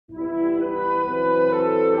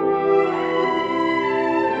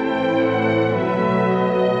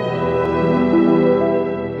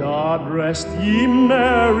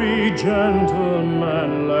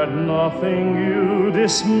nothing you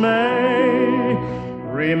dismay.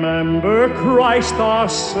 Remember Christ our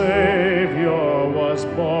Savior was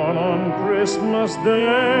born on Christmas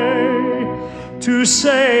Day to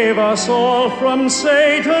save us all from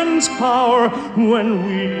Satan's power when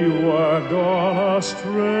we were gone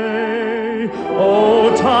astray.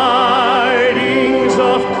 Oh, tidings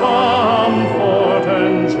of comfort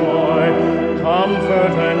and joy,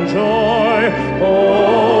 comfort and joy.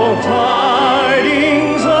 Oh,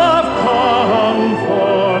 tidings of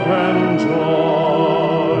comfort and joy.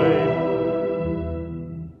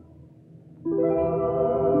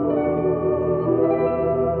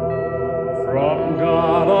 From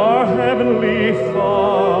God our Heavenly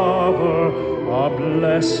Father, a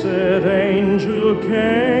blessed angel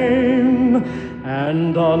came,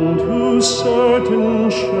 and unto certain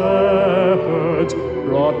shepherds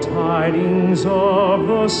brought tidings of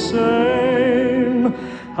the same,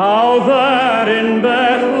 how that in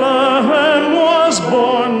Bethlehem was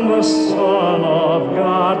born the Son of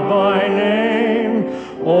God by name.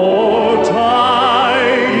 Oh,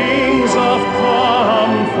 tidings of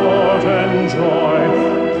comfort and joy,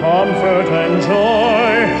 comfort and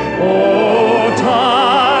joy. Oh,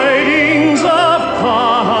 tidings of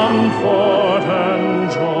comfort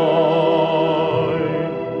and joy.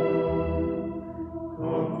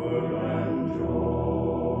 Comfort and joy.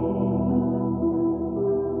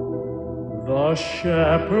 The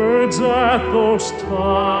shepherds at those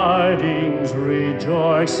tidings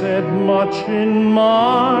rejoiced much in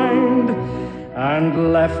mind,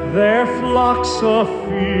 and left their flocks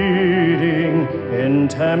a-feeding in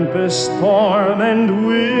tempest, storm, and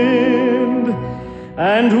wind,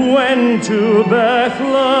 and went to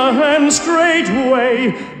Bethlehem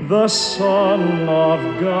straightway, the Son of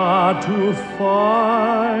God to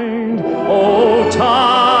find. Oh,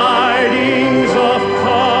 tidings of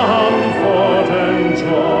comfort and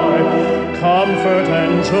joy, comfort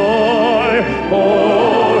and joy.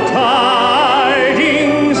 Oh,